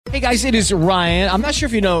Hey guys, it is Ryan. I'm not sure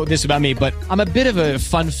if you know this about me, but I'm a bit of a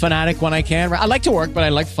fun fanatic when I can. I like to work, but I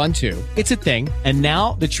like fun too. It's a thing. And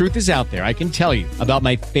now the truth is out there. I can tell you about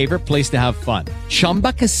my favorite place to have fun.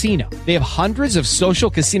 Chumba Casino. They have hundreds of social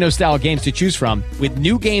casino style games to choose from with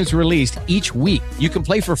new games released each week. You can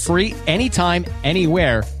play for free anytime,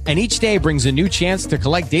 anywhere. And each day brings a new chance to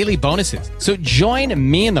collect daily bonuses. So join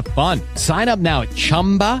me in the fun. Sign up now at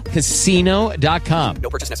ChumbaCasino.com. No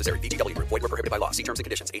purchase necessary. VGW. Void where prohibited by law. See terms and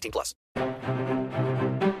conditions. 18+.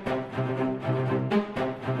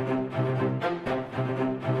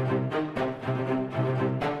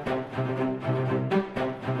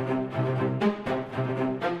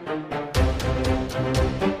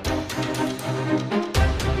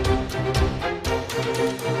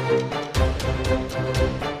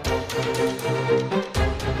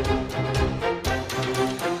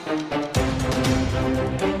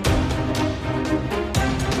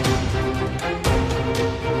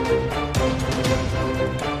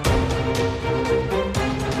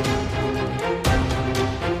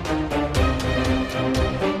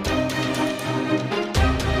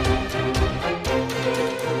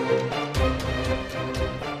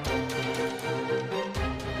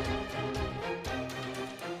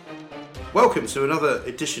 Welcome to another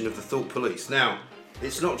edition of the Thought Police. Now,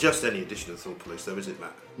 it's not just any edition of the Thought Police, though, is it,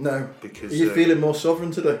 Matt? No. Because are you feeling more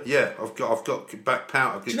sovereign today? Yeah, I've got back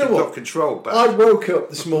power. I've you know got control back. I woke up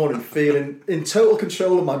this morning feeling in total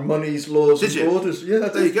control of my money's laws and borders. Yeah,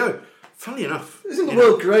 there you go. Funny enough, isn't the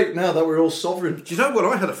world great now that we're all sovereign? Do you know what?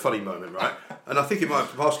 I had a funny moment, right? And I think it might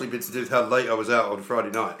have partially been to do with how late I was out on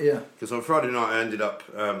Friday night. Yeah. Because on Friday night I ended up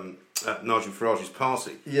at Nigel Farage's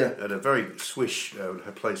party. Yeah. At a very swish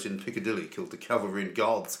place in Piccadilly called the Cavalry and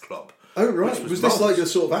Guards Club. Oh right, was this like a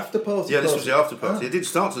sort of after party? Yeah, this was the after party. It didn't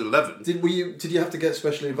start till 11. Did you have to get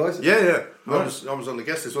specially invited? Yeah. Right. I was on the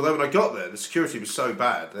guest list. Although when I got there, the security was so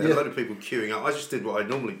bad. There were a load of people queuing up. I just did what I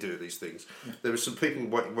normally do at these things. Yeah. There were some people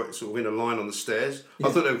sort of in a line on the stairs. Yeah.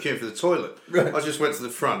 I thought they were queuing for the toilet. Right. I just went to the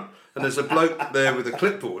front. And there's a bloke there with a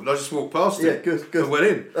clipboard, and I just walked past him. Yeah, good. And went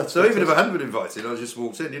in. That's so fantastic. Even if I hadn't been invited, I just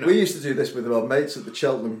walked in. You know, we used to do this with our mates at the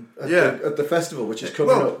Cheltenham at the festival, which is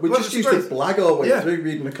coming up. We just used to blag our way through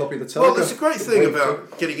reading a copy of the Telegraph. Well, that's a great thing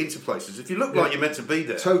about getting into places. If you look like you're meant to be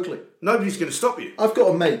there, totally, nobody's going to stop you. I've got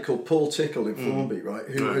a mate called Paul Tickle in Formby, right,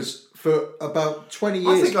 who has for about 20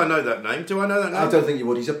 years. I think I know that name. Do I know that name? I don't think you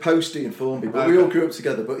would. He's a postie in Formby, but we all grew up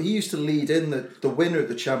together. But he used to lead in the winner at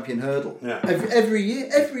the champion hurdle every year.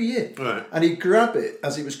 Right. And he'd grab it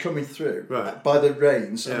as he was coming through by the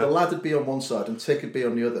reins, and the lad would be on one side and Tick would be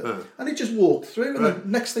on the other. And he'd just walk through, and the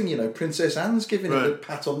next thing you know, Princess Anne's giving him a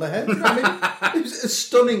pat on the head. I mean, it was a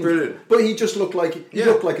stunning. Brilliant. But he just looked like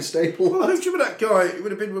looked like a staple. Well, do you remember that guy? It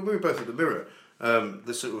would have been when we were both at the Mirror.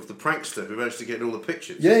 The sort of the prankster who managed to get all the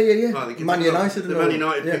pictures. Yeah. Like Man United. The Man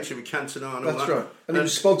United picture with Cantona and all that. That's right. And he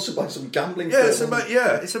was sponsored by some gambling firm. It's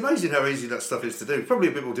it's amazing how easy that stuff is to do. Probably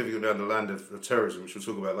a bit more difficult down the land of terrorism, which we'll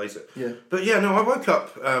talk about later. Yeah. But I woke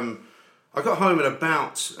up. I got home at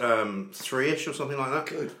about 3ish or something like that.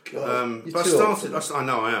 Good God. But I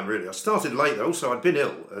know I am really. I started late though. Also, I'd been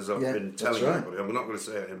ill, as I've been telling everybody. I'm not going to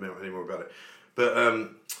say any more about it. But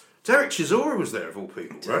Derek Chisora was there, of all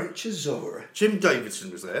people, right? Derek Chisora. Jim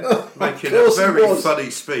Davidson was there, making a very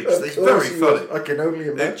funny speech. It's very funny. I can only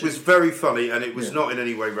imagine. It was very funny, and it was not in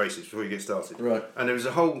any way racist before you get started. Right. And there was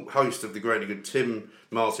a whole host of the greatly good Tim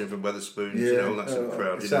Martin from Wetherspoons, all that sort of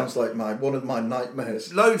crowd. It sounds like one of my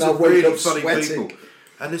nightmares. Loads of really funny people.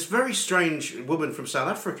 And this very strange woman from South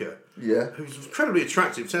Africa, who's incredibly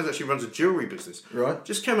attractive, turns out she runs a jewellery business,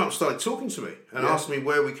 just came up and started talking to me and asked me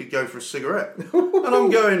where we could go for a cigarette. And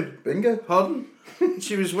I'm going, bingo, pardon?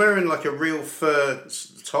 She was wearing like a real fur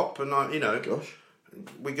top, and gosh.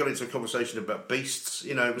 We got into a conversation about beasts.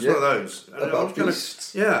 It was one of those. And about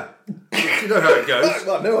beasts? You know how it goes.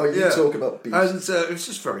 I know how you talk about beasts. And it was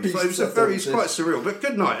just very, it was quite surreal. But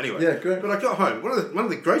good night anyway. Yeah, great. But I got home. One of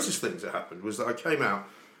the greatest things that happened was that I came out,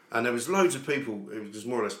 and there was loads of people. It was just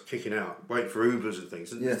more or less kicking out, waiting for Ubers and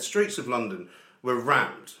things. And the streets of London were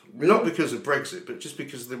rammed, not because of Brexit, but just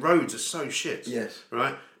because the roads are so shit. Yes.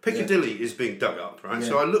 Right. Piccadilly is being dug up. Right. Yeah.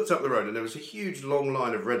 So I looked up the road, and there was a huge long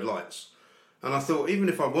line of red lights. And I thought, even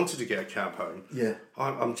if I wanted to get a cab home,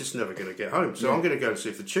 I'm just never going to get home. So I'm going to go and see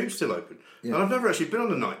if the tube's still open. Yeah. And I've never actually been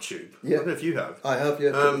on a night tube. I don't know if you have. I have,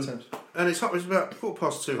 a couple times. And it's about 2:15,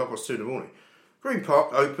 2:30 in the morning. Green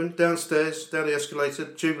Park, open, downstairs, down the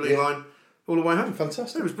escalator, Jubilee line, all the way home.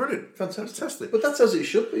 Fantastic. It was brilliant. Fantastic. But that's as it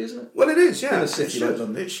should be, isn't it? Well, it is, In a city like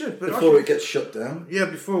London. It should. But before it gets shut down. Yeah,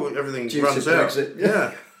 before everything Due runs to out. Brexit.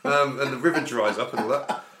 Yeah. And the river dries up and all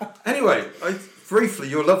that. Anyway, briefly,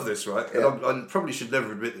 you'll love this, right? Yeah. And I probably should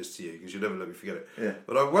never admit this to you because you'll never let me forget it. Yeah.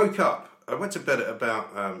 But I woke up. I went to bed at about.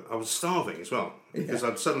 I was starving as well because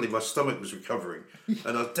suddenly my stomach was recovering,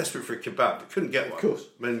 and I was desperate for a kebab. I couldn't get one. Of course.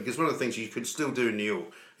 I mean, because one of the things you could still do in New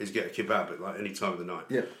York is get a kebab at like any time of the night.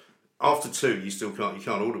 Yeah. After 2, you still can't. You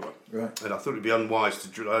can't order one. Right. And I thought it'd be unwise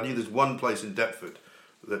to. I knew there's one place in Deptford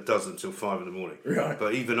that does until 5 in the morning. Right.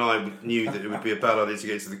 But even I knew that it would be a bad idea to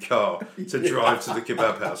get into the car to drive to the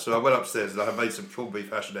kebab house. So I went upstairs and I made some corned beef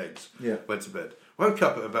hash and eggs. Yeah. Went to bed. Woke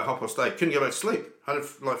up at about 8:30. Couldn't get back to sleep. Had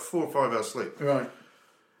like 4 or 5 hours sleep. Right.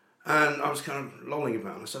 And I was kind of lolling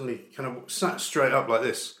about. And I suddenly kind of sat straight up like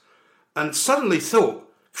this, and suddenly thought,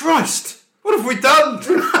 "Christ, what have we done?"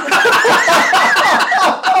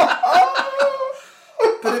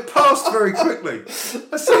 But it passed very quickly.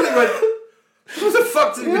 I suddenly went, "What the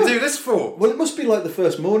fuck did we do this for?" Well, it must be like the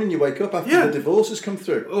first morning you wake up after the divorce has come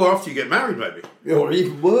through. Or after you get married, maybe. Or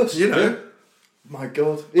even worse. You know. Yeah. My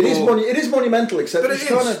God. It is monumental, except But it's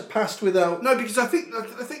kind of passed without... No, because I think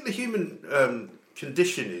the human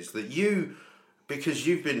condition is that you, because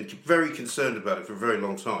you've been very concerned about it for a very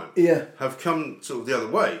long time, have come sort of the other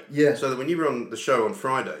way. Yeah. So that when you were on the show on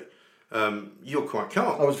Friday, you're quite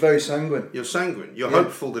calm. I was very sanguine. You're sanguine. You're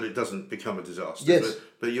hopeful that it doesn't become a disaster. Yes.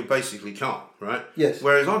 But you're basically calm, right? Yes.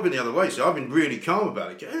 Whereas I've been the other way, so I've been really calm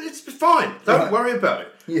about it. It's fine. Don't worry about it.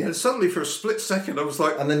 Yeah. And suddenly, for a split second, I was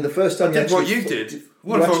like, and then the first time I did what you did.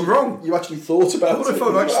 What if I'm wrong? You actually thought about it. What if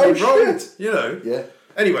I'm actually wrong? Shit. You know? Yeah.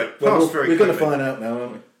 Anyway, Well, very we're going to quickly. find out now,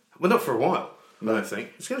 aren't we? Well, not for a while, I don't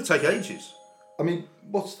think. It's going to take ages. I mean,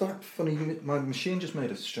 what's that funny... My machine just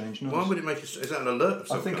made a strange noise. Why would it make is that an alert of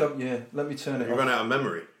some kind? Let me turn it You off. run out of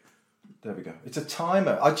memory. There we go. It's a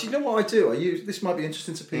timer. Do you know what I do? I use... This might be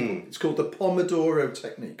interesting to people. It's called the Pomodoro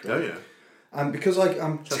technique. Right? Oh, yeah. And because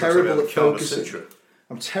I'm Sounds terrible like at Kama focusing... Sutra.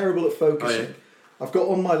 I'm terrible at focusing. Oh, yeah. I've got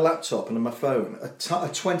on my laptop and on my phone a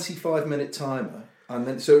 25-minute timer, and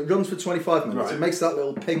then so it runs for 25 minutes. Right. It makes that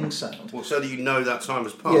little ping sound. Well, so that you know that time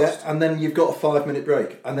has passed. Yeah, and then you've got a 5-minute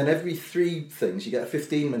break, and then every 3 things you get a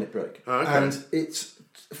 15-minute break. Oh, okay. And it's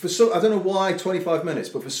for some, I don't know why 25 minutes,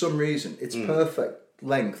 but for some reason it's perfect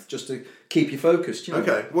length just to keep you focused. You know?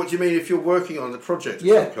 Okay. What do you mean if you're working on the project of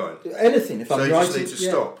Yeah, some kind? anything. If So I'm you writing, just need to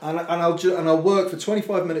stop. and I'll work for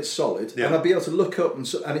 25 minutes solid, Yeah. and I'll be able to look up and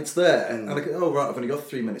it's there, and I go, oh right, I've only got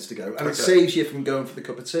 3 minutes to go, and it Okay. saves you from going for the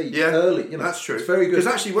cup of tea Yeah, early. You know, that's true. It's very good. Because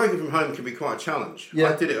actually, working from home can be quite a challenge. Yeah.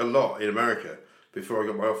 I did it a lot in America before I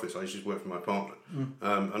got my office. I used to just work for my partner,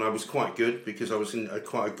 and I was quite good because I was in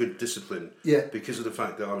quite a good discipline. Yeah. Because of the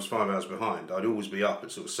fact that I was 5 hours behind, I'd always be up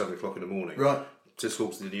at sort of 7 o'clock in the morning. Right. To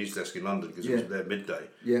talk to the news desk in London because it was there midday.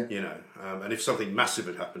 Yeah. You know, and if something massive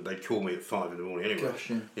had happened, they'd call me at 5 in the morning anyway.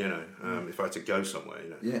 Gosh, yeah. You know, if I had to go somewhere. You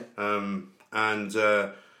know. Yeah.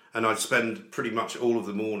 And I'd spend pretty much all of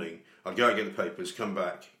the morning. I'd go out and get the papers, come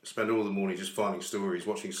back, spend all the morning just finding stories,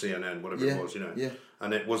 watching CNN, whatever Yeah, it was, you know. yeah.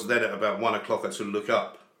 And it was then at about 1 o'clock I'd sort of look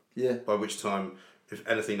up, Yeah. by which time, if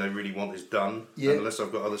anything they really want is done, Yeah. and unless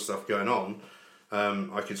I've got other stuff going on,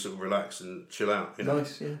 I could sort of relax and chill out. You know?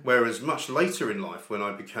 Nice, yeah. Whereas much later in life, when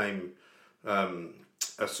I became a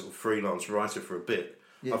sort of freelance writer for a bit,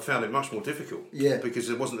 I found it much more difficult. Yeah. Because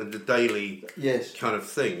it wasn't a daily kind of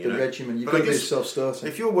thing. You The know? regimen. You've But got I to be guess self-starting.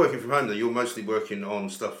 if you're working from home, then you're mostly working on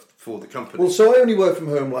stuff for the company. Well, so I only work from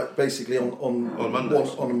home, like basically on Mondays.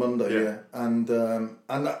 on a Monday, Yeah. and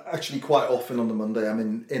actually quite often on the Monday I'm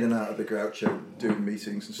in and out of the Groucho doing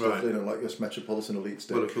meetings and stuff, Right. you know, like us Metropolitan Elites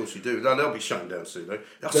do. Well, of course you do. They'll be shutting down soon, though. I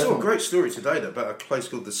saw a Definitely. great story today though, about a place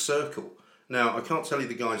called The Circle. Now, I can't tell you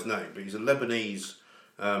the guy's name, but he's a Lebanese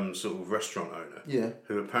sort of restaurant owner. Yeah.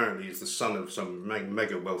 Who apparently is the son of some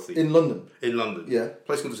mega wealthy... In London. In London. Yeah.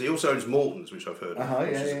 Place called... He also owns Morton's, which I've heard of,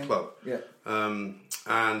 which is a club. Yeah.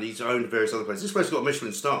 And he's owned various other places. This place got a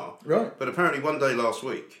Michelin star. Right. But apparently one day last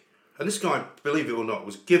week, and this guy, believe it or not,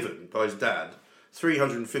 was given by his dad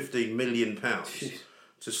 £315 million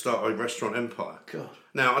to start a restaurant empire. God.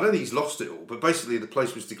 Now, I don't think he's lost it all, but basically the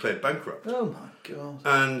place was declared bankrupt. Oh my God.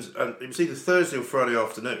 And it was either Thursday or Friday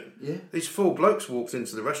afternoon. Yeah. These 4 blokes walked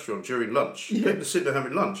into the restaurant during lunch. People were sitting there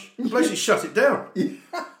having lunch. Basically shut it down.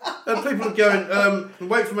 And people are going,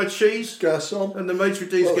 wait for my cheese. Garçon. And the maitre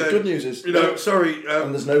d's Well, the going, good news is- you know, sorry.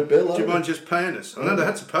 And there's no bill, Do you either. mind just paying us? I know they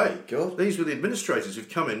had to pay. God. These were the administrators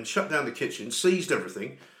who'd come in, shut down the kitchen, seized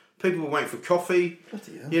everything. People were waiting for coffee.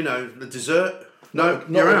 Bloody hell. You know, the dessert. No, Not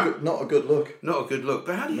you're a out. good, not a good look. Not a good look.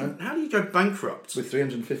 But how do you go bankrupt? With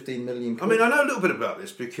 315 million. I mean, I know a little bit about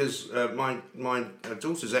this because my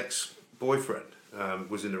daughter's ex-boyfriend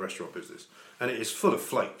was in the restaurant business, and it is full of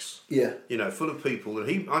flakes. Yeah. You know, full of people.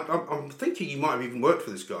 And I'm thinking you might have even worked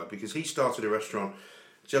for this guy because he started a restaurant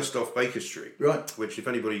just off Baker Street. Right. Which, if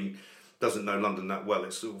anybody doesn't know London that well,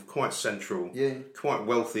 it's sort of quite central, Yeah. quite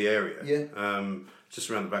wealthy area. Yeah. Just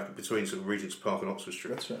around the back, between sort of Regent's Park and Oxford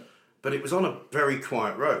Street. That's right. But it was on a very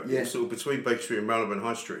quiet road. Yeah. It was sort of between Baker Street and Marylebone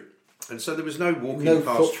High Street. And so there was no walking No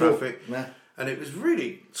past footfall. traffic. Nah. And it was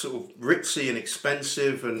really sort of ritzy and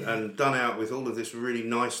expensive and done out with all of this really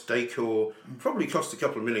nice decor. Probably cost a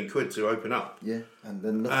couple of £1 million to open up. Yeah, and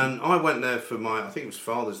then nothing. And I went there for I think it was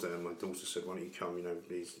Father's Day, and my daughter said, "Why don't you come? You know,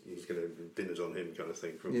 he's going to dinner's on him, kind of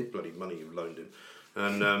thing, from bloody money you loaned him."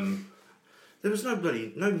 And there was no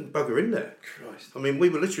bugger in there. Christ. I mean, we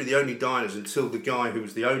were literally the only diners until the guy who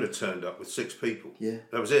was the owner turned up with 6 people. Yeah,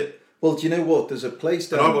 that was it. Well, do you know what? There's a place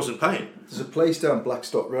down. And I wasn't paying. There's a place down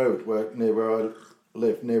Blackstock Road near where I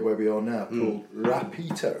live, near where we are now, called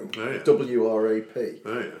Rapito. Oh, yeah. WRAP.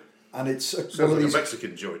 Oh yeah. And it's Sounds one of like these a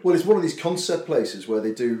Mexican joint. Well, it's one of these concept places where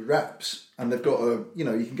they do wraps, and they've got you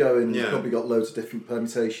can go in. Yeah. They've probably got loads of different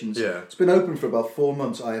permutations. Yeah. It's been open for about 4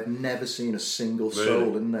 months. I have never seen a single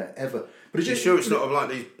soul in there ever. But it's Are you sure it's not like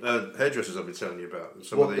these hairdressers I've been telling you about?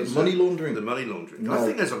 Some What, of these, the money laundering? The money laundering. No. I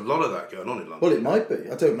think there's a lot of that going on in London. Well, it might be.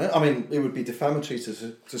 I don't know. I mean, it would be defamatory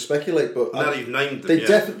to speculate, but now that you've named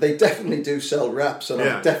them, they definitely do sell wraps, and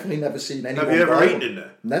I've definitely never seen anyone. Have you ever buy eaten one. in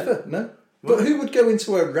there? Never, no. But who would go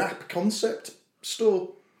into a wrap concept store?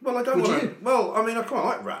 Well, I don't Would want you? to. Well, I mean, I quite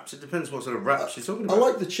like wraps. It depends what sort of wraps you're talking I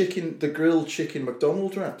about. like the grilled chicken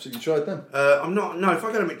McDonald's wraps. Have you tried them? I'm not. No, if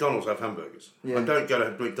I go to McDonald's, I have hamburgers. Yeah. I don't go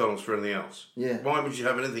to McDonald's for anything else. Yeah. Why would you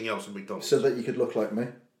have anything else at McDonald's? So that you could look like me.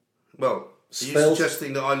 Well, are you Spells-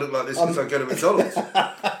 suggesting that I look like this because I go to McDonald's?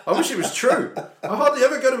 I wish it was true. I hardly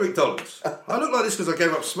ever go to McDonald's. I look like this because I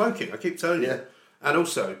gave up smoking. I keep telling you. Yeah. And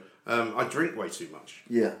also, I drink way too much.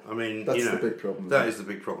 Yeah. I mean, That's the big problem, That isn't is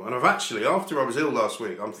the big problem. And I've actually, after I was ill last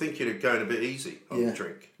week, I'm thinking of going a bit easy on the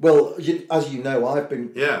drink. Well, as you know, I've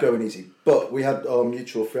been Yeah. going easy. But we had our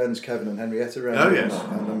mutual friends, Kevin and Henrietta, around. Oh, yes.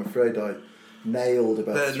 And I'm afraid I nailed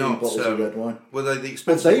about They're 3 not, bottles of red wine. Were they the But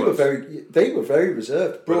expensive they ones? they were very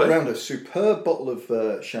reserved. Brought Were they? around a superb bottle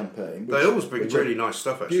of champagne. They always bring really nice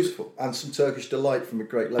stuff, actually. Beautiful. And some Turkish delight from a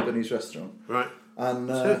great Lebanese restaurant. Right. And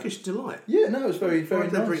Turkish delight. Yeah, no, it was very, very Why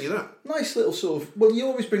did nice. they bring you that? Nice little sort of. Well, you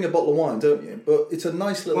always bring a bottle of wine, don't you? But it's a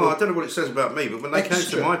nice little. Well, I don't know what it says about me, but when they came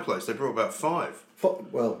Extra. to my place, they brought about 5.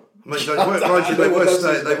 Well, I mean,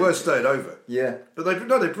 they were staying over. yeah. But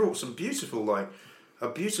they brought some beautiful, a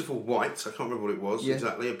beautiful white. I can't remember what it was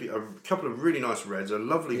exactly. A couple of really nice reds, a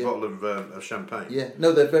lovely bottle of champagne. Yeah,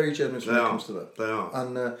 no, they're very generous when They it are. comes to that. They are.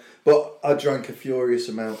 And but I drank a furious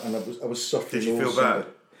amount, and I was suffering. Did you all feel Sunday.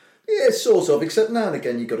 bad? Yeah, sort of. Except now and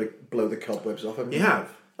again, you got to blow the cobwebs off. haven't You have.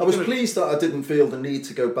 I was pleased that I didn't feel the need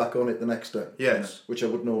to go back on it the next day. Yes. Which I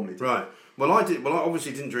would normally do. Right. Well, I did. Well, I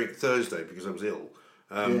obviously didn't drink Thursday because I was ill.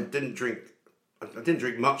 Didn't drink. I didn't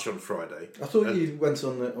drink much on Friday. I thought you went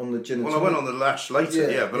on the gin and Well, I tonic. went on the lash later.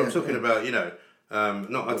 Yeah, But I'm yeah, talking yeah. about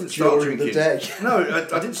I didn't start during drinking. the day. No,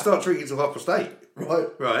 I didn't start drinking until 8:30. Right.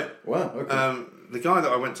 Right. Wow. Okay. The guy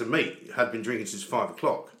that I went to meet had been drinking since 5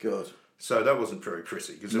 o'clock. God. So that wasn't very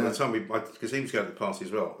pretty because by the time because he was going to the party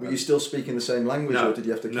as well. Were you still speaking the same language, No. or did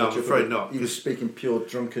you have to catch No, up? I'm afraid a bit? not, He was 'cause- speaking pure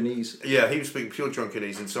drunkenese. Yeah, he was speaking pure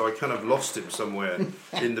drunkenese, and so I kind of lost him somewhere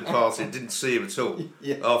in the party. Didn't see him at all.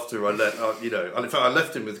 Yeah. After I let, and in fact, I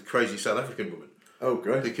left him with a crazy South African woman Oh,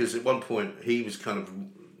 great. because at one point he was kind of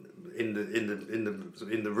in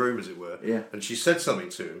the room, as it were. Yeah. And she said something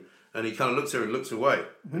to him, and he kind of looked at her and looked away,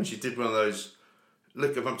 and she did one of those.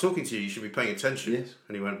 Look, if I'm talking to you, you should be paying attention. Yes.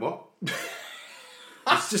 And he went, what?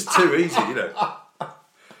 It's just too easy,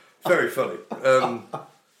 Very funny.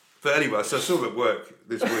 But anyway, so I saw him at work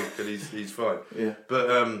this week, and he's fine. Yeah. But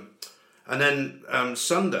and then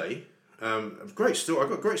Sunday, great story. I've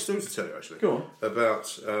got a great story to tell you actually. Go on.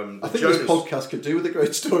 About I think this podcast could do with a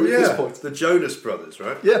great story at this point. the Jonas Brothers,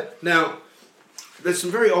 right? Yeah. Now, there's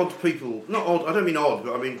some very odd people. Not odd. I don't mean odd,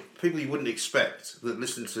 but I mean people you wouldn't expect that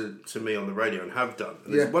listen to me on the radio and have done.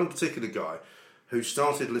 And there's one particular guy who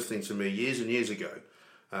started listening to me years and years ago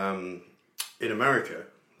in America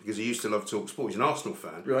because he used to love talk sport. He's an Arsenal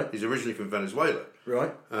fan. Right. He's originally from Venezuela.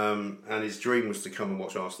 Right. And his dream was to come and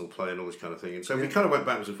watch Arsenal play and all this kind of thing. And so we kind of went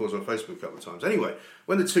backwards and forwards on Facebook a couple of times. Anyway,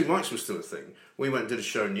 when the Two Mics was still a thing, we went and did a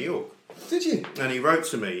show in New York. Did you? And he wrote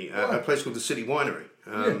to me at a place called the City Winery,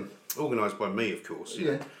 organised by me, of course.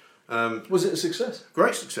 You know. Was it a success?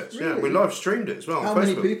 Great success, yeah. Really? We live streamed it as well How on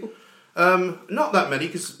many Facebook. people? Not that many,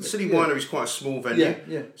 because the City Winery is quite a small venue. Yeah,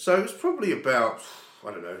 yeah. So it was probably about,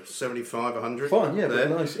 75, 100. Fine, yeah, there.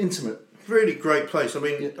 but nice, intimate. Really great place. I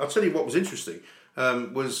mean, I'll tell you what was interesting,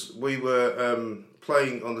 was we were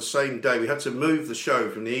playing on the same day. We had to move the show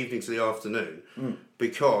from the evening to the afternoon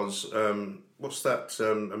because, what's that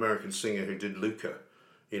American singer who did Luca?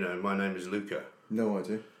 My name is Luca. No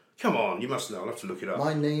idea. Come on, you must know. I'll have to look it up.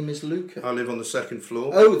 My Name is Luca. I live on the second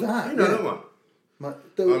floor. Oh, that. You know that one.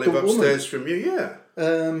 I live upstairs from you. Yeah.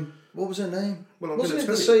 What was her name? Well, I'm Wasn't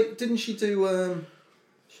going it to tell you. Didn't she do?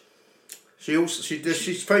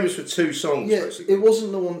 She's famous for 2 songs. Yeah, basically. it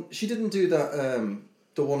wasn't the one. She didn't do that.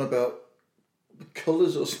 The one about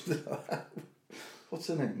colours or something like that. What's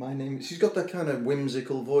her name? My Name. She's got that kind of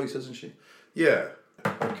whimsical voice, hasn't she? Yeah.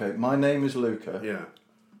 Okay, My Name is Luca. Yeah.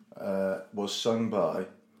 Was sung by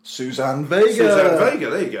Suzanne Vega. Suzanne Vega,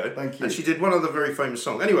 there you go. Thank you. And she did one other very famous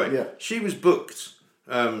song. Anyway, she was booked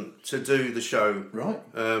to do the show. Right.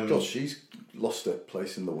 God, she's lost her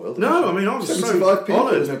place in the world. No, I mean, I was so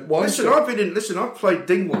honoured. Listen, I've played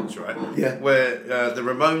Dingwalls, right? Yeah. Where the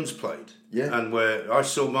Ramones played. Yeah. And where I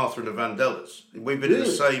saw Martha and the Vandellas. We've been in the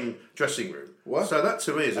same dressing room. What? So that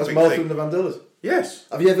to me is a big Martha thing. and the Vandellas? Yes.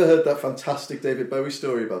 Have you ever heard that fantastic David Bowie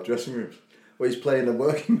story about dressing rooms? Where he's playing a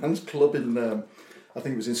working man's club in, I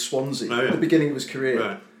think it was in Swansea, at the beginning of his career.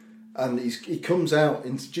 Right. And he comes out,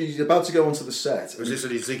 he's about to go onto the set. Was this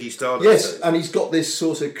at his Ziggy Stardust? Yes, days? and he's got this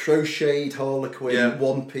sort of crocheted Harlequin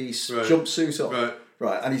one-piece jumpsuit on.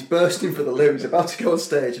 Right, and he's bursting for the loo. He's about to go on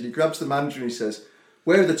stage and he grabs the manager and he says,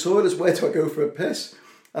 "Where are the toilets? Where do I go for a piss?"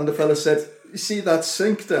 And the fella said, "You see that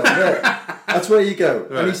sink down there? That's where you go."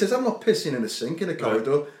 Right. And he says, "I'm not pissing in a sink in a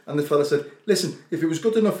corridor." Right. And the fella said, "Listen, if it was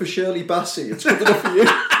good enough for Shirley Bassey, it's good enough for you."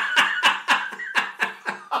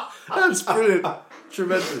 That's brilliant.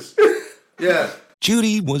 Tremendous. Yeah.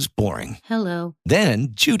 Judy was boring. Hello. Then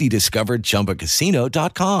Judy discovered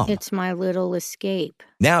ChumbaCasino.com. It's my little escape.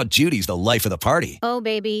 Now Judy's the life of the party. Oh,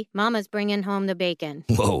 baby, mama's bringing home the bacon.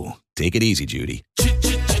 Whoa, take it easy, Judy.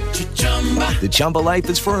 The Chumba life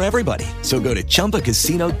is for everybody. So go to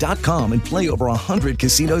ChumbaCasino.com and play over 100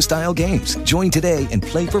 casino-style games. Join today and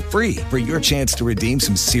play for free for your chance to redeem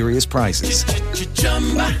some serious prizes.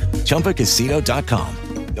 ChumbaCasino.com.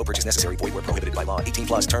 No purchase necessary. Void where prohibited by law. 18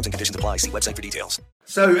 plus terms and conditions apply. See website for details.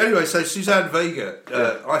 So anyway, Suzanne Vega,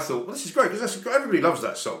 I thought, well, this is great because everybody loves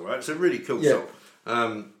that song, right? It's a really cool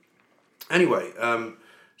song. Anyway,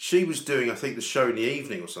 she was doing, I think, the show in the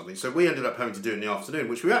evening or something. So we ended up having to do it in the afternoon,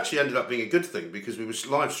 which we actually ended up being a good thing because we were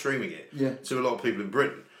live streaming it to a lot of people in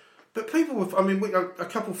Britain. But people were, I mean, a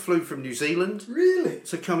couple flew from New Zealand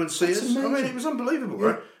to come and see us. Amazing. I mean, it was unbelievable,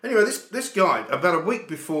 right? Anyway, this guy, about a week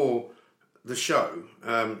before the show,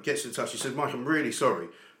 gets in touch. He said, "Mike, I'm really sorry,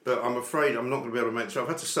 but I'm afraid I'm not going to be able to make the show. I've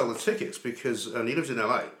had to sell the tickets because," and he lives in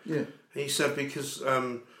LA. Yeah. He said, "Because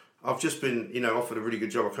I've just been, offered a really good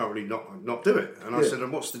job. I can't really not do it." And I said,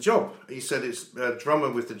 "And what's the job?" He said, "It's a drummer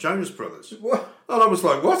with the Jonas Brothers." What? And I was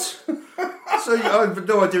like, "What?" So I had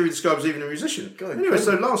no idea this guy was even a musician. Anyway,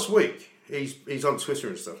 so last week he's on Twitter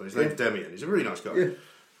and stuff. And his name's Demian. He's a really nice guy. Yeah.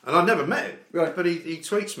 And I'd never met him, but he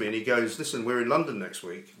tweets me and he goes, "Listen, we're in London next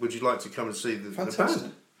week. Would you like to come and see the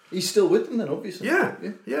band?" He's still with them then, obviously. Yeah.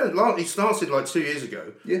 He started like 2 years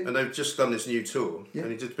ago, and they've just done this new tour,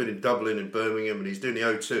 and he's just been in Dublin and Birmingham, and he's doing the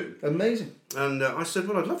O2. Amazing. And I said,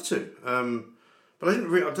 "Well, I'd love to," but I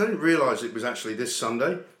didn't realise it was actually this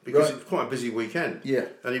Sunday because it's quite a busy weekend. Yeah.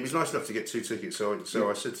 And he was nice enough to get 2 tickets, so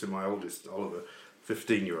I said to my oldest, Oliver,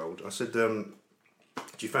 15-year-old, I said, "Do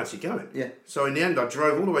you fancy going?" Yeah. So in the end, I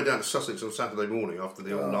drove all the way down to Sussex on Saturday morning after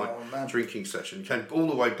the all-night drinking session, came all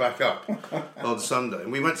the way back up on Sunday,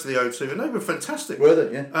 and we went to the O2, and they were fantastic. Were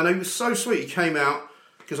they? Yeah. And he was so sweet. He came out,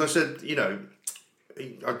 because I said,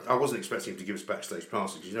 I wasn't expecting him to give us backstage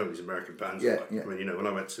passes, because what these American bands are like. Yeah. I mean, when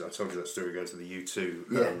I told you that story going to the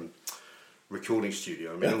U2 recording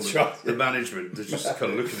studio, I mean, the management, they're just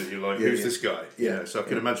kind of looking at you like, who's this guy? Yeah. So I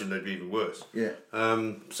can imagine they'd be even worse. Yeah.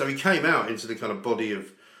 So he came out into the kind of body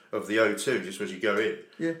of the O2 just as you go in.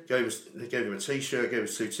 Yeah. They gave him a T-shirt, gave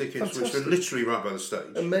us 2 tickets, which were literally right by the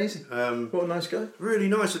stage. Amazing. What a nice guy. Really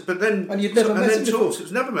nice. But then, and you'd never met him before.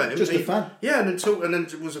 Never met him. Just a fan. Yeah, and then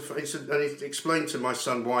it was he explained to my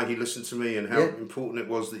son why he listened to me and how important it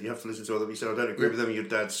was that you have to listen to other people. He said, "I don't agree with everything your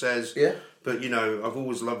dad says." Yeah. But I've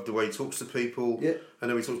always loved the way he talks to people. Yeah. And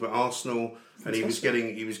then we talked about Arsenal, and he was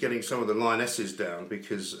getting some of the lionesses down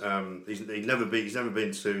because he's never been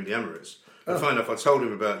to the Emirates. And funny enough, I told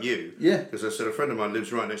him about you. Yeah. Because I said a friend of mine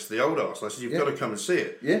lives right next to the old Arsenal. I said, "You've got to come and see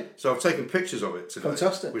it." Yeah. So I've taken pictures of it today.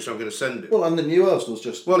 Fantastic. Which I'm going to send him. Well, and the new Arsenal's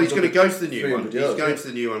just... Well, he's going to go to the new one. He's going to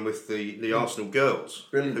the new one with the Arsenal girls.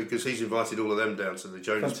 Brilliant. Because he's invited all of them down to the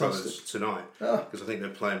Jonas Brothers tonight. Because I think they're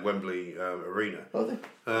playing Wembley Arena. Are they?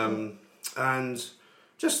 And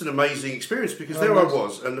just an amazing experience because there I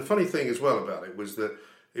was. And the funny thing as well about it was that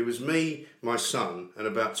it was me, my son, and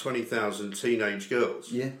about 20,000 teenage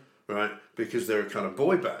girls. Yeah. right? Because they're a kind of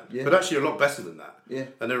boy band, Yeah. but actually a lot better than that. Yeah.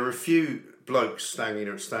 And there were a few blokes staggering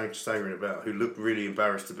about who looked really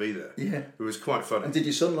embarrassed to be there. Yeah. It was quite funny. And did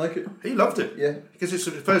your son like it? He loved it. Yeah. Because it's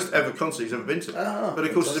the first ever concert he's ever been to. But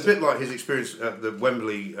of course, it's a bit like his experience at the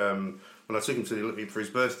Wembley. When I took him to the Olympic for his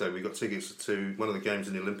birthday, we got tickets to one of the games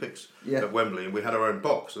in the Olympics at Wembley, and we had our own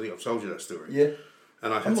box. I think I've told you that story. Yeah.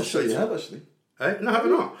 And I'm not sure you have, actually. No, have I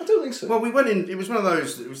not? I don't think so. Well, we went in. It was one of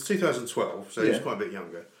those. It was 2012, so he was quite a bit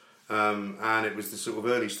younger, and it was the sort of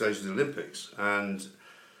early stages of the Olympics, and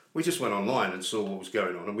we just went online and saw what was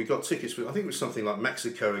going on, and we got tickets for. I think it was something like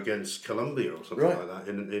Mexico against Colombia or something like that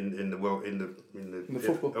in the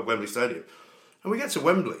football at Wembley Stadium, and we get to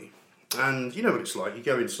Wembley, and you know what it's like. You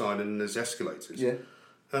go inside and there's escalators. Yeah.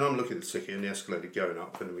 And I'm looking at the ticket and the escalator going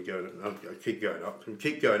up, and we go, and I keep going up and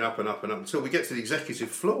keep going up and up and up until we get to the executive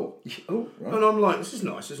floor. Oh, right. And I'm like, this is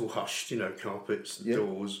nice. It's all hushed, carpets,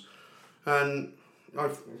 doors, and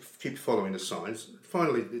I keep following the signs.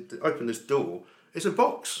 Finally, open this door. It's a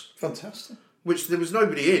box. Fantastic. Which there was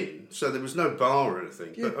nobody in, so there was no bar or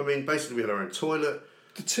anything. Yeah. But I mean, basically, we had our own toilet.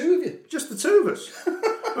 The two of you? Just the two of us.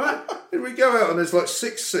 Right? And we go out and there's like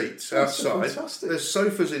 6 seats outside. Fantastic. There's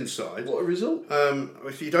sofas inside. What a result.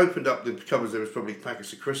 If you'd opened up the cupboards, there was probably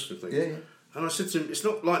packets of crisps and things. Yeah. And I said to him, it's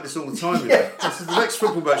not like this all the time. I said, the next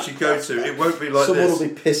football match you go to, it won't be like Someone this. will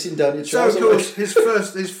be pissing down your So, trousers. of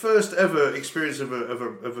course, his first ever experience of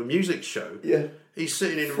a music show. Yeah. He's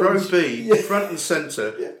sitting in row B, front and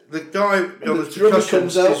centre. Yeah. The guy on the drummer percussion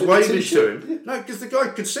comes out is with waving the to him. t-shirt. Yeah. No, because the guy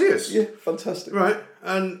could see us. Yeah, fantastic. Right,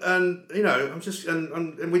 and I'm just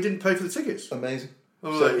and we didn't pay for the tickets. Amazing.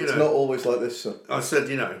 I'm So like, it's not always like this, son. I said,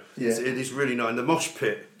 it is really nice. In the mosh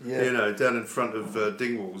pit, down in front of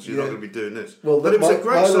Dingwalls, you're not going to be doing this. Well, but it was a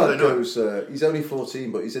great Sunday night. He's only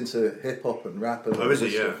 14, but he's into hip hop and rap and Oh, is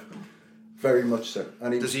he? Yeah. Stuff. Very much so.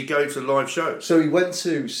 And does he go to live shows? So he went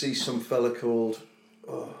to see some fella called,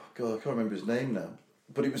 oh God, I can't remember his name now.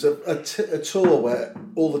 But it was a tour where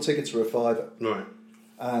all the tickets were $5. Right.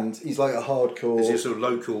 And he's like a hardcore. Is he a sort of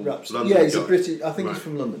local London Yeah, he's guy? a British. I think he's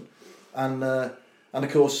from London. And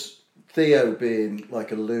of course, Theo, being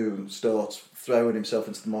like a loon, starts throwing himself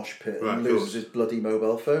into the mosh pit and loses his bloody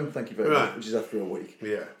mobile phone. Thank you very much. Which is after a week.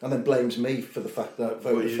 Yeah. And then blames me for the fact that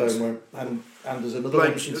Vodafone won't. And there's another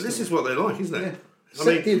one. This is what they like, isn't it? Yeah. I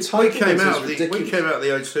mean, the entire we came out of the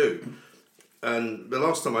O2, and the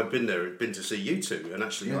last time I'd been there, I'd been to see U2, and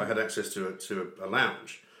actually I had access to a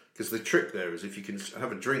lounge. Because the trick there is if you can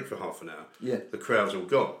have a drink for half an hour, the crowd's all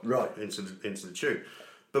gone into the tube.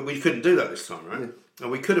 But we couldn't do that this time, right? Yeah. And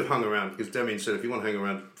we could have hung around because Demian said, if you want to hang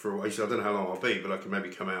around for a while, he said, I don't know how long I'll be, but I can maybe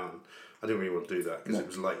come out. And I didn't really want to do that because it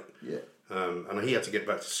was late. Yeah. And he had to get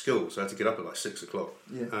back to school, so I had to get up at like 6 o'clock.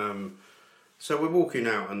 Yeah. So we're walking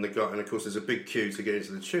out, and of course there's a big queue to get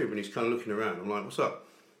into the tube, and he's kind of looking around. I'm like, what's up?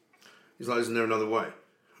 He's like, isn't there another way?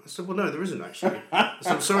 I said, well, no, there isn't actually. I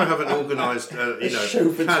said, I'm sorry I haven't organised,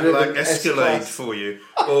 Cadillac Escalade for you,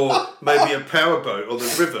 or maybe a powerboat on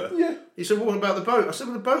the river. Yeah. He said, well, what about the boat? I said,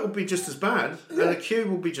 well, the boat will be just as bad, and the queue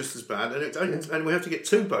will be just as bad, and we have to get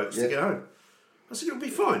 2 boats to get home. I said, it'll be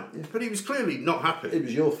fine. Yeah. But he was clearly not happy. It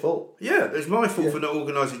was your fault. Yeah, it was my fault for not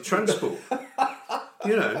organising transport.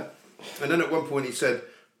 And then at one point he said,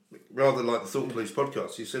 rather like the Thought Police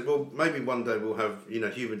podcast, he said, well, maybe one day we'll have,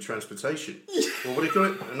 human transportation. Well, what do you call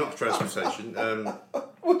it? Not transportation.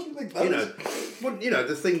 What do you think that is?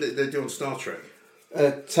 The thing that they do on Star Trek.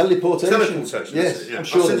 Teleportation. Teleportation. Yes, yeah. I'm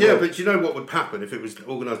sure. I said, but you know what would happen if it was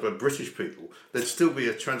organised by British people? There'd still be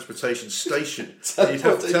a transportation station. You'd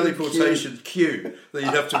have a teleportation queue that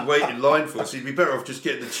you'd have to wait in line for. So you'd be better off just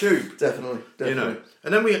getting the tube. Definitely.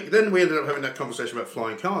 And then we ended up having that conversation about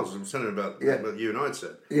flying cars. I was telling him about what you and I had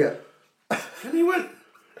said. Yeah. And he went,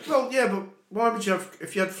 well, yeah, but why would you have?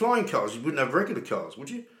 If you had flying cars, you wouldn't have regular cars, would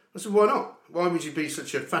you? I said, why not? Why would you be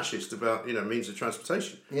such a fascist about means of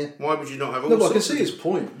transportation? Yeah. Why would you not have all? No, but I can see his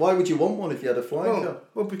point. Why would you want one if you had a flying car?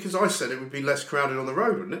 Well, because I said it would be less crowded on the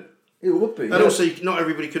road, wouldn't it? It would be. And also, not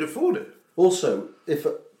everybody could afford it. Also, if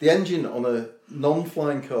the engine on a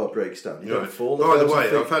non-flying car breaks down, you don't fall. By the way,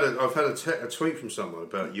 I've had a tweet from someone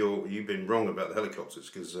about you've been wrong about the helicopters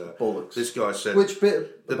because this guy said which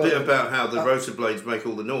bit about how the rotor blades make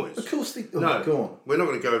all the noise. Of course, go on. We're not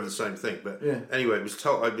going to go over the same thing, but anyway, it was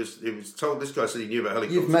told. This guy said he knew about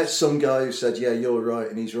helicopters. You've met some guy who said, "Yeah, you're right,"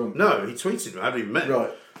 and he's wrong. No, he tweeted me. I haven't even met him.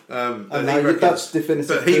 Right. And now that's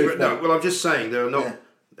definitive proof. Well, I'm just saying there are not. Yeah.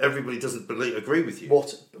 Everybody doesn't agree with you.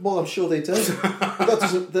 What? Well, I'm sure they don't. But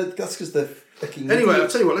that's because they're fucking Anyway, idiots. I'll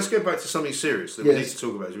tell you what, let's go back to something serious that we need to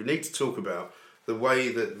talk about. We need to talk about the way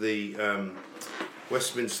that the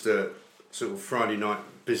Westminster sort of Friday night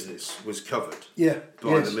business was covered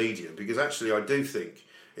by the media. Because actually I do think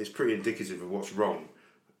it's pretty indicative of what's wrong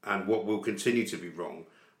and what will continue to be wrong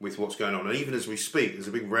with what's going on. And even as we speak, there's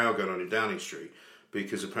a big row going on in Downing Street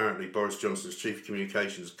because apparently Boris Johnson's chief of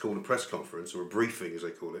communications called a press conference, or a briefing as they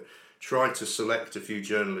call it, tried to select a few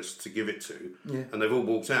journalists to give it to, and they've all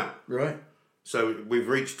walked out. Right. So we've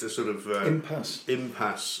reached a sort of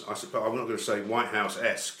impasse. I suppose. I'm not going to say White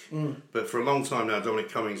House-esque, but for a long time now, Dominic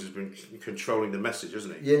Cummings has been controlling the message,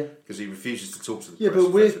 hasn't he? Yeah. Because he refuses to talk to the press.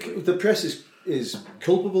 Yeah, but the press is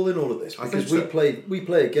culpable in all of this because we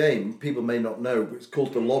play a game people may not know. It's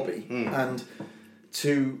called the lobby, and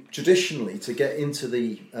traditionally to get into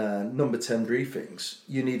the number 10 briefings,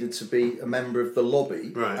 you needed to be a member of the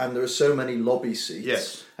lobby, and there are so many lobby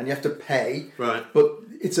seats, and you have to pay. Right. But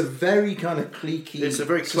it's a very kind of cliquey. It's a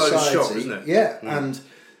very closed shop, isn't it? Yeah, and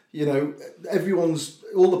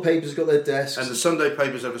all the papers got their desks, and the Sunday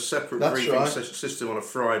papers have a separate briefing system on a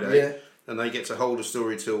Friday. Yeah. And they get to hold a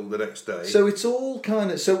story till the next day. So it's all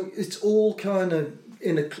kind of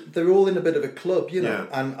they're all in a bit of a club, Yeah.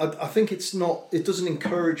 And I think it doesn't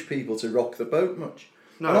encourage people to rock the boat much.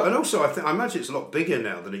 No, and also I imagine it's a lot bigger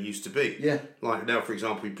now than it used to be. Yeah. Like now, for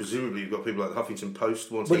example, presumably you've got people like the Huffington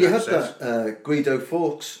Post wanting access. Well, you access. had that Guido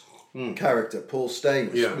Fawkes character, Paul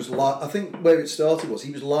Staines. Yeah. Was I think where it started was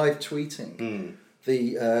he was live tweeting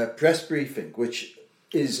the press briefing, which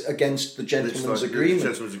is against the gentleman's agreement. The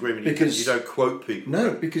gentleman's agreement, because you don't quote people.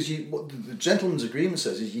 No, because what the gentleman's agreement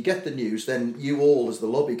says is you get the news, then you all, as the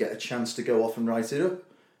lobby, get a chance to go off and write it up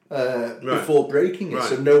before breaking it,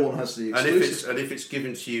 so no one has the exclusive. And if it's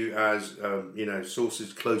given to you as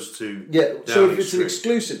sources close to so if it's an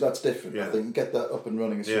exclusive, that's different. I think get that up and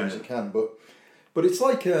running as soon as you can. But it's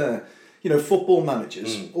like football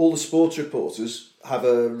managers, all the sports reporters have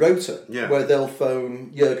a rota where they'll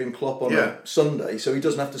phone Jurgen Klopp on a Sunday, so he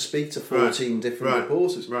doesn't have to speak to 14 different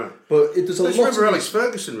reporters. Right. But it does a lot. Remember, Alex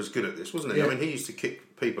Ferguson was good at this, wasn't he? Yeah. I mean, he used to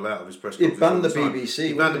kick people out of his press conferences. He banned the BBC.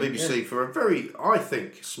 He banned the BBC for a very, I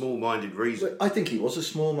think, small-minded reason. I think he was a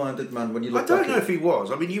small-minded man when you look back. I don't know if he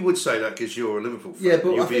was. I mean, you would say that because you're a Liverpool fan. Yeah,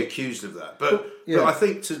 but you'd be accused of that. But I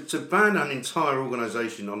think to ban an entire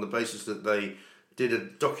organisation on the basis that they did a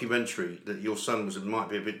documentary that your son might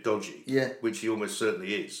be a bit dodgy, which he almost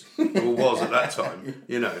certainly is, or was at that time,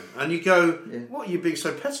 and you go, what are you being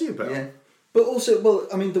so petty about? Yeah. But also, well,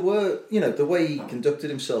 I mean, there were, the way he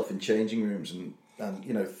conducted himself in changing rooms and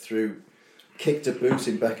kicked a boot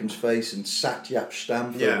in Beckham's face and sacked Jaap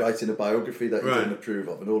Stam for writing a biography that he didn't approve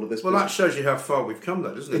of and all of this. Well, that shows you how far we've come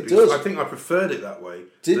though, doesn't it? It does. I think I preferred it that way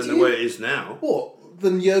than the way it is now. What?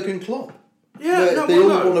 Than Jurgen Klopp? Yeah, they all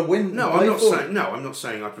want to win. No, I'm not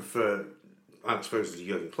saying I prefer Alex Ferguson to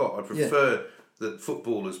Jurgen Klopp. I prefer that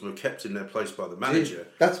footballers were kept in their place by the manager.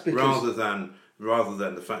 That's because rather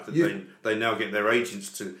than the fact that they now get their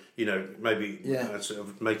agents to maybe sort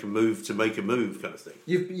of make a move kind of thing.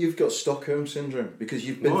 You've got Stockholm syndrome because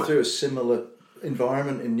you've been through a similar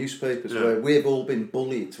environment in newspapers where we've all been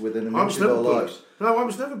bullied within an inch of our lives. No, I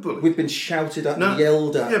was never bullied. We've been shouted at and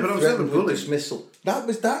yelled at. Yeah, but I was never bullied. Dismissal. That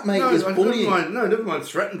mate, is bullying. Never mind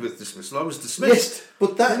threatened with dismissal. I was dismissed. Yes,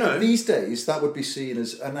 but these days that would be seen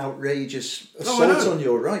as an outrageous assault on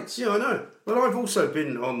your rights. Yeah, I know. Well, I've also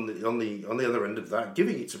been on the other end of that,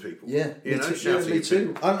 giving it to people. Yeah, shouting. Me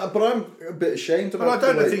too. But I'm a bit ashamed about. But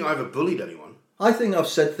I don't think I ever bullied anyone. I think I've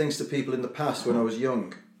said things to people in the past when I was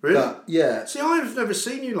young. Really? See, I've never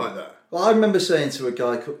seen you like that. Well, I remember saying to a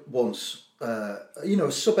guy once, a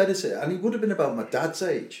sub-editor, and he would have been about my dad's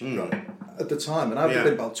age at the time, and I would have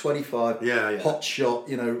been about 25, hot shot,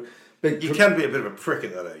 big... You can be a bit of a prick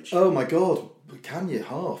at that age. Oh my God, can you?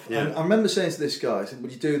 Half. Yeah. And I remember saying to this guy, I said,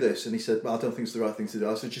 would you do this? And he said, well, I don't think it's the right thing to do.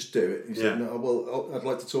 I said, just do it. He said, no, well, I'd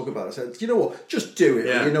like to talk about it. I said, you know what, just do it.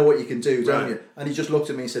 Yeah. You know what you can do, don't you? And he just looked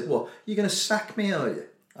at me and said, what, you're going to sack me, are you?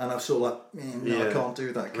 And I was sort of like, I can't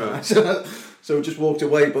do that, can I? So we just walked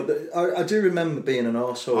away. But I do remember being an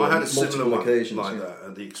arsehole I had on a similar multiple occasions. Like that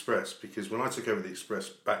at the Express, because when I took over the Express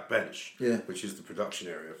backbench, which is the production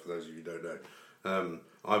area, for those of you who don't know,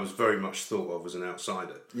 I was very much thought of as an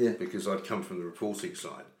outsider because I'd come from the reporting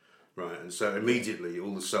side, right? And so immediately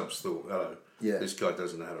all the subs thought, hello, this guy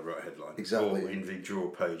doesn't know how to write a headline or indeed draw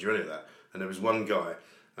a page or any of that. And there was one guy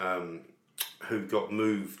who got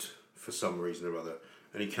moved for some reason or other,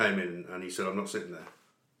 and he came in and he said, I'm not sitting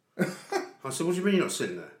there. I said, what do you mean you're not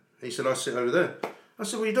sitting there? He said, I sit over there. I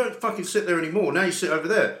said, well, you don't fucking sit there anymore. Now you sit over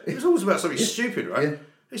there. It was always about something stupid, right? Yeah.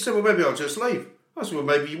 He said, well, maybe I'll just leave. I said, well,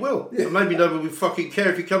 maybe you will. Yeah. And maybe nobody will fucking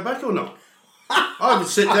care if you come back or not. I would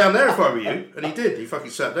sit down there if I were you. And he did. He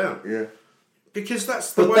fucking sat down. Yeah. Because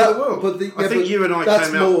that's the way of the world. I think you and I came out...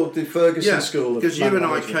 That's more the Ferguson school of because you and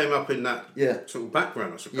management. I came up in that sort of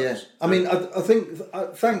background, I suppose. Yeah. I mean, I think,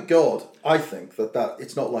 thank God, I think that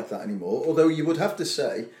it's not like that anymore. Although you would have to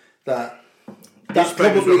say that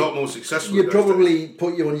probably a lot more successful. You probably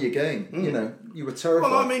put you on your game. You know, you were terrified.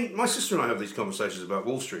 Well, I mean, my sister and I have these conversations about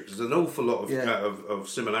Wall Street because there's an awful lot of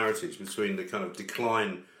similarities between the kind of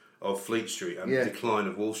decline of Fleet Street and the decline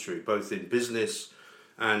of Wall Street, both in business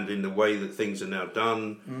and in the way that things are now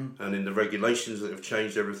done, and in the regulations that have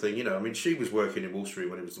changed everything. You know, I mean, she was working in Wall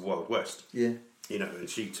Street when it was the Wild West. Yeah. You know, and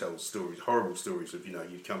she tells stories, horrible stories of, you know,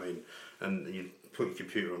 you'd come in and you'd put your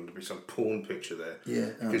computer on, there'd be some porn picture there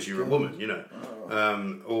because you're a woman, you know.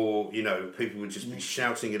 Or, you know, people would just be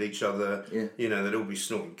shouting at each other. Yeah. You know, they'd all be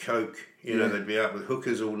snorting coke. You know, they'd be out with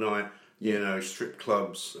hookers all night. You know, strip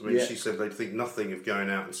clubs. I mean, she said they'd think nothing of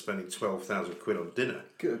going out and spending 12,000 quid on dinner.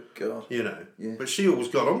 Good God. You know, but she always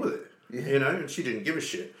got on with it. You know, and she didn't give a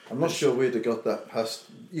shit. I'm not sure we'd have got that past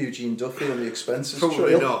Eugene Duffy on the expenses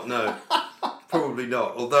Probably not, no. Probably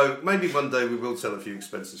not. Although, maybe one day we will tell a few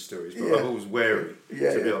expensive stories, but I'm always wary,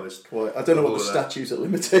 to be honest. Quite. I don't know what the statute of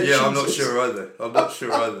limitations Yeah, I'm not sure either.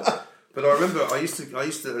 But I remember I used to.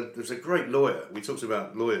 There was a great lawyer. We talked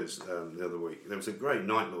about lawyers the other week. There was a great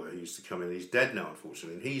night lawyer who used to come in. He's dead now,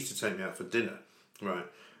 unfortunately. And he used to take me out for dinner, right,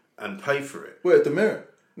 and pay for it. Where, at the Mirror?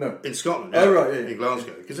 No, in Scotland. Oh right, in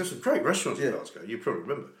Glasgow, because there's some great restaurants in Glasgow. You probably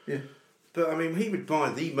remember. Yeah. But I mean, he would buy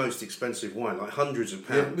the most expensive wine, like hundreds of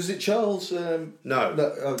pounds. Yeah. Was it Charles? No, it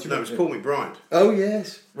was Paul McBride. Oh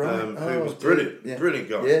yes, right. Who was brilliant, brilliant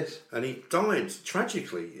guy. Yes, and he died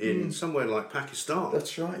tragically in somewhere like Pakistan.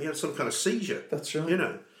 That's right. He had some kind of seizure. That's right. You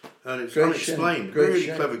know, and it's unexplained. Really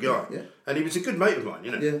clever guy. Yeah. And he was a good mate of mine.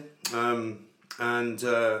 You know. Yeah. And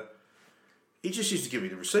he just used to give me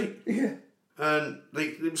the receipt. Yeah. And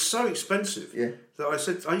it was so expensive that I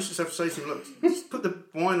used to have to say to him, look, just put the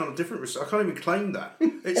wine on a different receipt. I can't even claim that.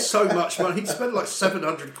 It's so much money. He'd spend like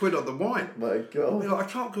 700 quid on the wine. My God. I'd be like, I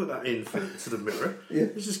can't put that in to the Mirror.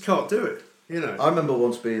 You just can't do it. You know. I remember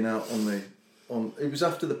once being out it was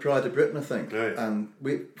after the Pride of Britain, I think, and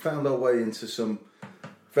we found our way into some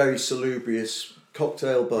very salubrious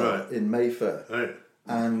cocktail bar in Mayfair. Right.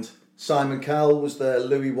 And Simon Cowell was there,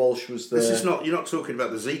 Louis Walsh was there. You're not talking about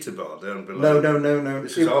the Zeta bar down below. No.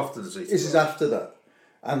 This is after the Zeta bar. This is after that.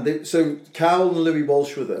 And so Cowell and Louis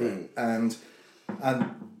Walsh were there, and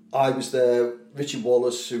I was there, Richard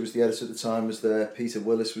Wallace, who was the editor at the time, was there, Peter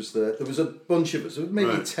Willis was there. There was a bunch of us,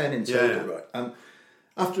 maybe 10 in total, right? And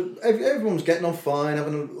after everyone was getting on fine,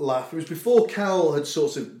 having a laugh. It was before Cowell had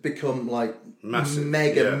sort of become like massive,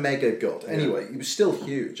 mega god. Anyway, he was still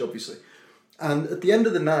huge, obviously. And at the end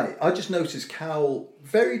of the night, I just noticed Cowell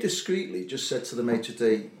very discreetly just said to the maitre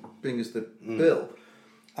d', bring us the bill.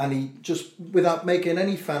 And he just, without making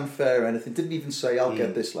any fanfare or anything, didn't even say, I'll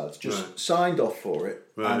get this, lads. Just signed off for it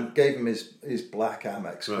and gave him his black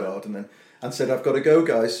Amex card and said, I've got to go,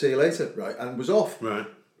 guys, see you later. Right, and was off. Right.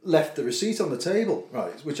 Left the receipt on the table,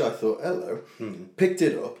 right, which I thought, hello. Picked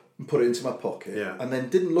it up and put it into my pocket, and then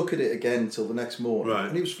didn't look at it again until the next morning. Right.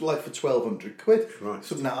 And it was like for 1,200 quid. Right.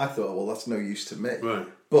 So now I thought, well, that's no use to me. Right.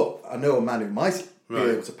 But I know a man who might be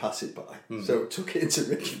able to pass it by. So I took it into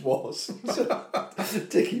Richard Wallace.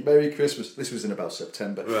 Dickie, Merry Christmas. This was in about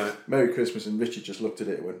September. Right. Merry Christmas, and Richard just looked at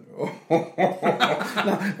it and went,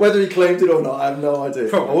 Now, whether he claimed it or not, I have no idea.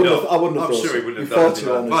 Probably I wouldn't have thought sure he wouldn't have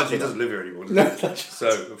done it. Mind you, he doesn't live here anymore, does he? So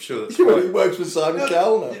I'm sure that's right. He works with Simon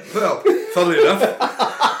Cowell now. Well, funnily enough.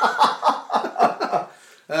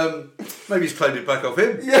 Maybe he's claimed it back off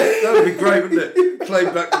him. Yeah. That would be great, wouldn't it?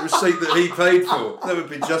 Claim back the receipt that he paid for. That would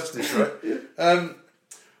be justice, right?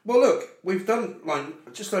 Well, look, we've done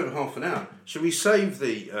like just over half an hour. Should we save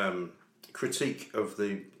the critique of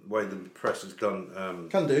the way the press has done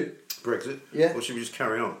Can do. Brexit? Yeah. Or should we just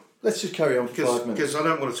carry on? Let's just carry on for 5 minutes. Because I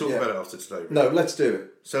don't want to talk about it after today. Really. No, let's do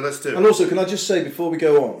it. So let's do it. And also, can I just say before we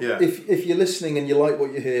go on, if you're listening and you like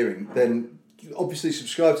what you're hearing, then obviously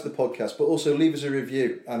subscribe to the podcast, but also leave us a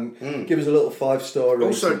review and give us a little 5-star rating.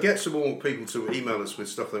 Also, get some more people to email us with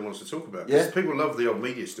stuff they want us to talk about. Because people love the old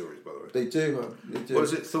media stories, by the way. They do. What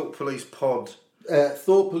is it? Thought Police Pod?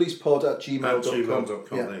 thoughtpolicepod@gmail.com.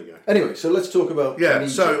 gmail.com, there you go. Anyway, so let's talk about...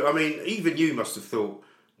 so, I mean, even you must have thought,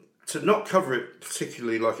 to not cover it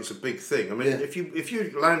particularly like it's a big thing. I mean, if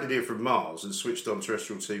you landed here from Mars and switched on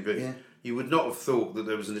terrestrial TV, you would not have thought that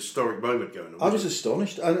there was an historic moment going on. I was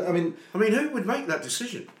astonished. I mean, who would make that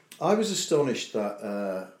decision? I was astonished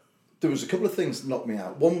that there was a couple of things that knocked me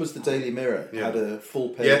out. One was the Daily Mirror had a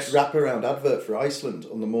full-page wraparound advert for Iceland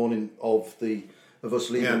on the morning of us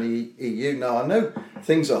leaving the EU. Now, I know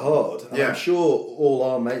things are hard, and I'm sure all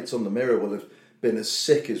our mates on the Mirror will have been as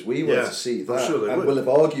sick as we were to see that, and will have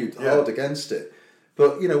argued hard against it.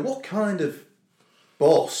 But, what kind of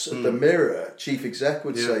boss at the Mirror, chief exec,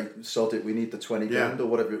 would say, sod it, we need the 20 grand or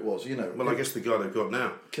whatever it was, Well, I guess the guy they've got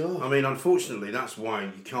now. God. I mean, unfortunately, that's why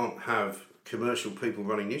you can't have commercial people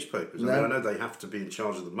running newspapers. I know they have to be in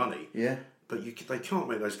charge of the money. Yeah. But they can't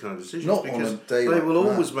make those kind of decisions. Not because on a day they like will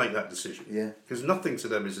that. always make that decision. Yeah. Because nothing to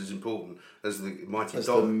them is as important as the mighty As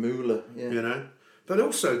dollar. the moolah, But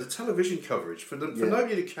also the television coverage for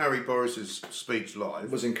nobody to carry Boris's speech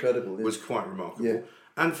live was incredible. Was quite remarkable. Yeah.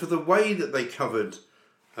 And for the way that they covered,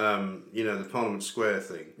 the Parliament Square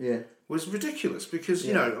thing, was ridiculous. Because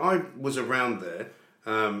I was around there,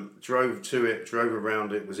 drove to it, drove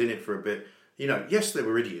around it, was in it for a bit. Yes, there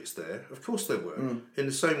were idiots there. Of course there were. In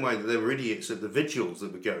the same way that there were idiots at the vigils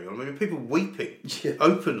that were going on. I mean, people weeping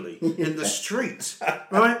openly in the street,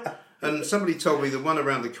 right? And somebody told me the one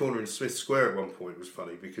around the corner in Smith Square at one point was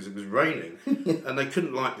funny because it was raining and they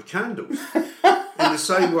couldn't light the candles. In the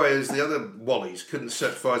same way as the other Wallies couldn't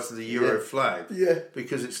set fire to the Euro flag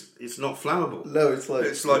because it's not flammable. No,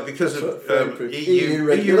 it's like because of EU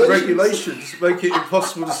regulations make it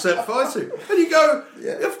impossible to set fire to. And you go,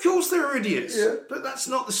 of course they're idiots, but that's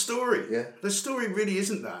not the story. Yeah. The story really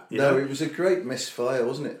isn't that. It was a great misfire,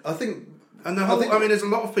 wasn't it? I think, there's a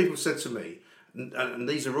lot of people said to me, and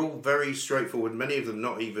these are all very straightforward, many of them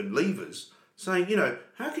not even leavers, saying,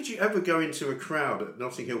 how could you ever go into a crowd at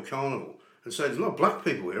Notting Hill Carnival and say, there's a lot of black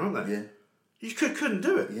people here, aren't there? Yeah. You couldn't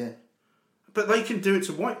do it. Yeah. But they can do it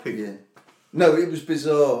to white people. Yeah. No, it was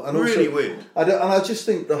bizarre. And really also, weird. I just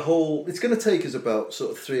think it's going to take us about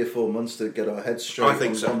sort of 3 or 4 months to get our heads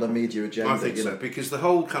straight on the media agenda. I think so, because the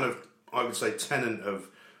whole kind of, I would say, tenet of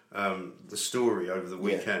the story over the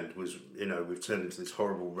weekend was, we've turned into this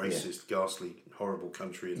horrible, racist, ghastly, horrible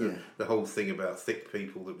country. And the whole thing about thick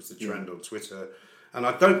people that was the trend on Twitter. And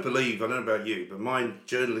I don't believe, I don't know about you, but my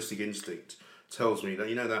journalistic instinct tells me that,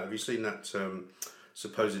 have you seen that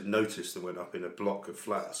supposed notice that went up in a block of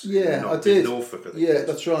flats? I did. In Norfolk, I think. Yeah,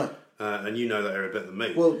 that's right. And you know that area better than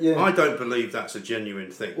me. Well, yeah. I don't believe that's a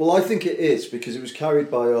genuine thing. Well, I think it is, because it was carried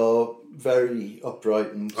by our very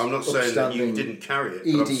upright and I'm not saying that you didn't carry it,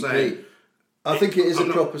 EDP. but I'm saying... I think it is a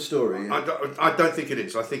proper story. I don't think it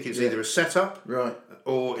is. I think it's either a setup, right,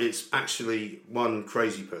 or it's actually one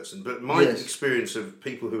crazy person. But my experience of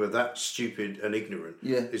people who are that stupid and ignorant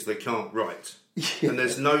is they can't write. And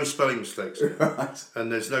there's no spelling mistakes. Right.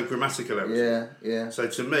 And there's no grammatical errors. Yeah. So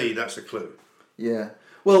to me, that's a clue. Yeah.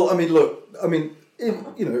 Well,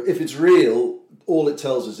 if it's real, all it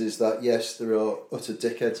tells us is that, yes, there are utter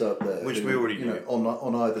dickheads out there. Which we already knew.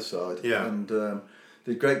 On either side. Yeah. And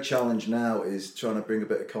the great challenge now is trying to bring a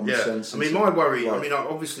bit of common sense. I mean, my worry,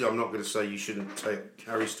 obviously I'm not going to say you shouldn't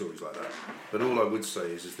carry stories like that, but all I would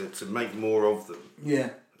say is that to make more of them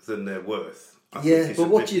than they're worth. But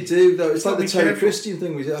what do you do, though? It's like the Terry Christian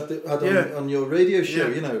thing we had on your radio show,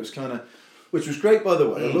 it was kind of... Which was great, by the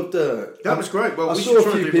way. I loved that was great. Well, I saw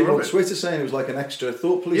a few people on Twitter saying it was like an extra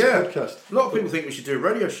Thought Police podcast. A lot of people think we should do a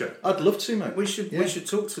radio show. I'd love to, mate. We should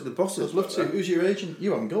talk to the bosses. I'd love to. Who's your agent?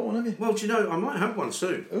 You haven't got one, have you? Well, do you know, I might have one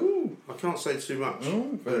soon. Ooh. I can't say too much.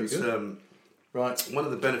 Oh, very good. Right. One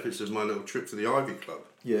of the benefits of my little trip to the Ivy Club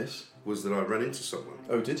was that I ran into someone.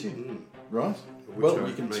 Oh, did you? Right. Well,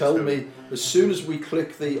 you can tell me as soon as we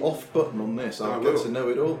click the off button on this. I'll get to know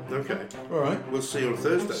it all. Okay. All right. We'll see you on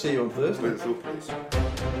Thursday. See you on Thursday. With Thought Police.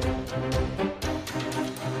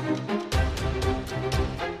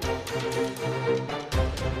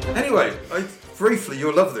 Anyway, briefly,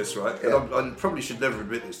 you'll love this, right? Yeah. And I probably should never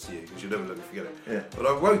admit this to you because you'll never let me forget it. Yeah. But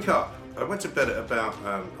I woke up. I went to bed at about.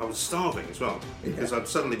 I was starving as well because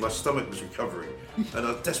suddenly my stomach was recovering, and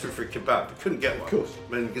I was desperate for a kebab. I couldn't get one. Of course.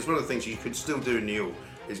 I mean, because one of the things you could still do in New York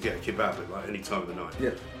is get a kebab at like any time of the night.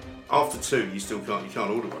 Yeah. After 2, you still can't. You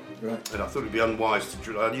can't order one. Right. And I thought it'd be unwise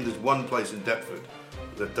to. I knew there's one place in Deptford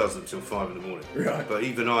that does until 5 in the morning. Right. But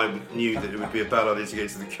even I knew that it would be a bad idea to get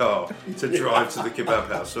into the car to drive to the kebab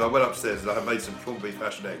house. So I went upstairs and I made some corned beef,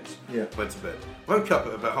 hash and eggs. Yeah. Went to bed. Woke up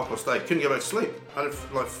at about 8:30. Couldn't go back to sleep. I had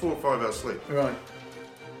like 4 or 5 hours sleep. Right.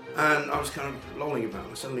 And I was kind of lolling about.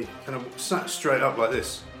 I suddenly kind of sat straight up like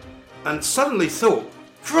this, and suddenly thought,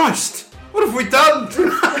 Christ, what have we done?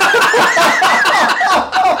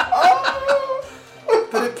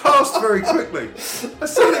 But it passed very quickly. I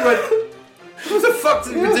suddenly went, what the fuck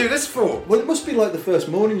did we do this for? Well, it must be like the first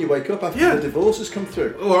morning you wake up after the divorce has come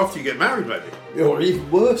through. Or after you get married, maybe. Or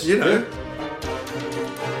even worse. You know.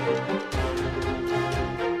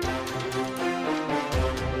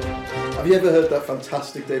 Have you ever heard that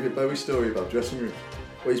fantastic David Bowie story about dressing rooms?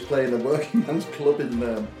 Where he's playing the working man's club in,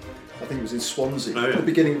 I think it was in Swansea, at the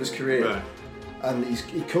beginning of his career. Right. and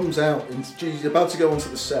he comes out and he's about to go onto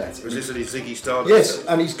the set. Was this at his Ziggy Stardust? Yes,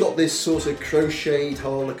 and he's got this sort of crocheted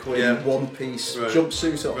Harlequin one-piece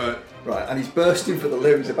jumpsuit on. Right, and he's bursting for the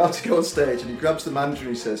loo. He's about to go on stage, and he grabs the manager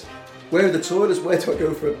and he says, "Where are the toilets? Where do I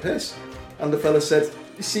go for a piss?" And the fella said,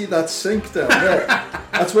 "You see that sink down there?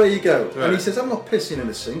 That's where you go." Right. And he says, "I'm not pissing in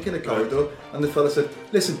a sink in a corridor." Right. And the fella said,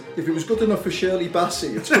 "Listen, if it was good enough for Shirley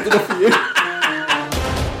Bassey, it's good enough for you."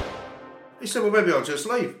 He said, "Well, maybe I'll just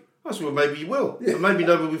leave." I said, "Well, maybe you will. Yeah. And maybe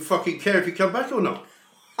nobody will fucking care if you come back or not."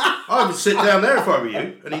 I would sit down there if I were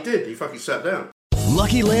you. And he did. He fucking sat down.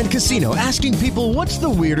 Lucky Land Casino, asking people, what's the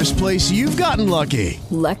weirdest place you've gotten lucky?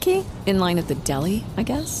 Lucky? In line at the deli, I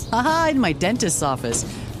guess? Aha, in my dentist's office.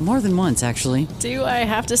 More than once, actually. Do I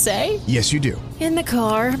have to say? Yes, you do. In the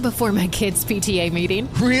car before my kids' PTA meeting.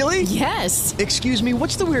 Really? Yes. Excuse me,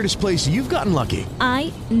 what's the weirdest place you've gotten lucky?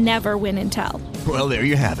 I never win and tell. Well, there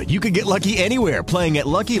you have it. You can get lucky anywhere, playing at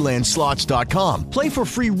LuckyLandSlots.com. Play for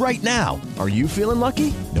free right now. Are you feeling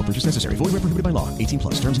lucky? No purchase necessary. Void where prohibited by law.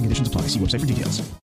 18+. Terms and conditions apply. See website for details.